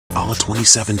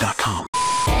alla27.com.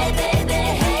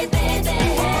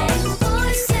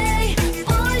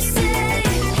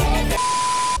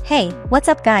 Hey, what's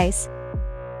up guys?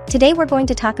 Today we're going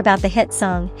to talk about the hit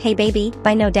song, Hey Baby,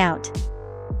 by No Doubt.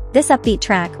 This upbeat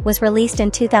track was released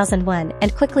in 2001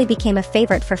 and quickly became a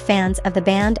favorite for fans of the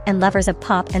band and lovers of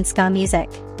pop and ska music.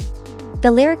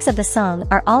 The lyrics of the song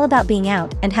are all about being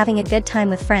out and having a good time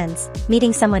with friends,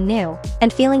 meeting someone new,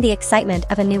 and feeling the excitement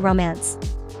of a new romance.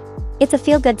 It's a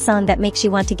feel-good song that makes you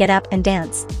want to get up and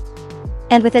dance.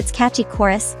 And with its catchy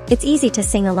chorus, it's easy to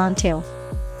sing along to.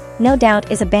 No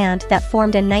Doubt is a band that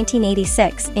formed in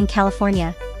 1986 in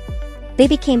California. They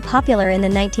became popular in the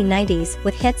 1990s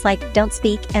with hits like Don't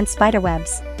Speak and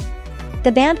Spiderwebs.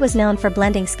 The band was known for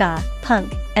blending ska,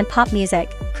 punk, and pop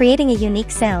music, creating a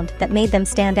unique sound that made them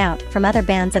stand out from other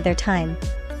bands of their time.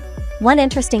 One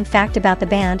interesting fact about the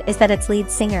band is that its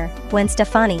lead singer, Gwen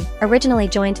Stefani, originally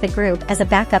joined the group as a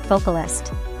backup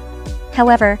vocalist.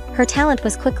 However, her talent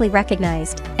was quickly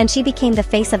recognized, and she became the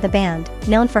face of the band,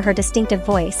 known for her distinctive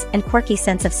voice and quirky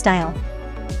sense of style.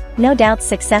 No Doubt's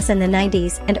success in the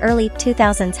 90s and early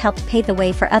 2000s helped pave the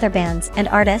way for other bands and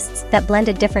artists that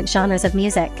blended different genres of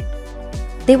music.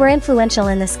 They were influential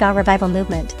in the ska revival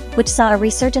movement, which saw a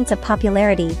resurgence of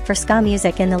popularity for ska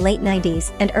music in the late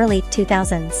 90s and early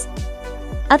 2000s.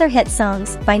 Other hit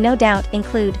songs by No Doubt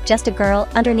include Just a Girl,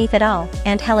 Underneath It All,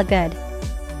 and Hella Good.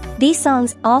 These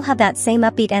songs all have that same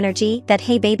upbeat energy that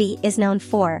Hey Baby is known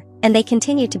for, and they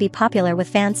continue to be popular with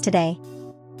fans today.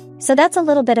 So that's a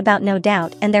little bit about No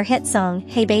Doubt and their hit song,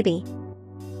 Hey Baby.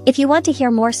 If you want to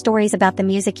hear more stories about the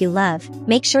music you love,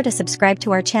 make sure to subscribe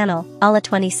to our channel,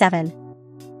 Alla27.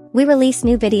 We release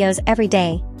new videos every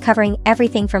day, covering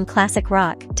everything from classic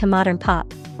rock to modern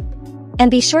pop. And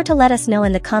be sure to let us know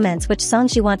in the comments which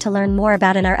songs you want to learn more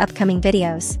about in our upcoming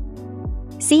videos.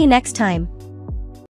 See you next time.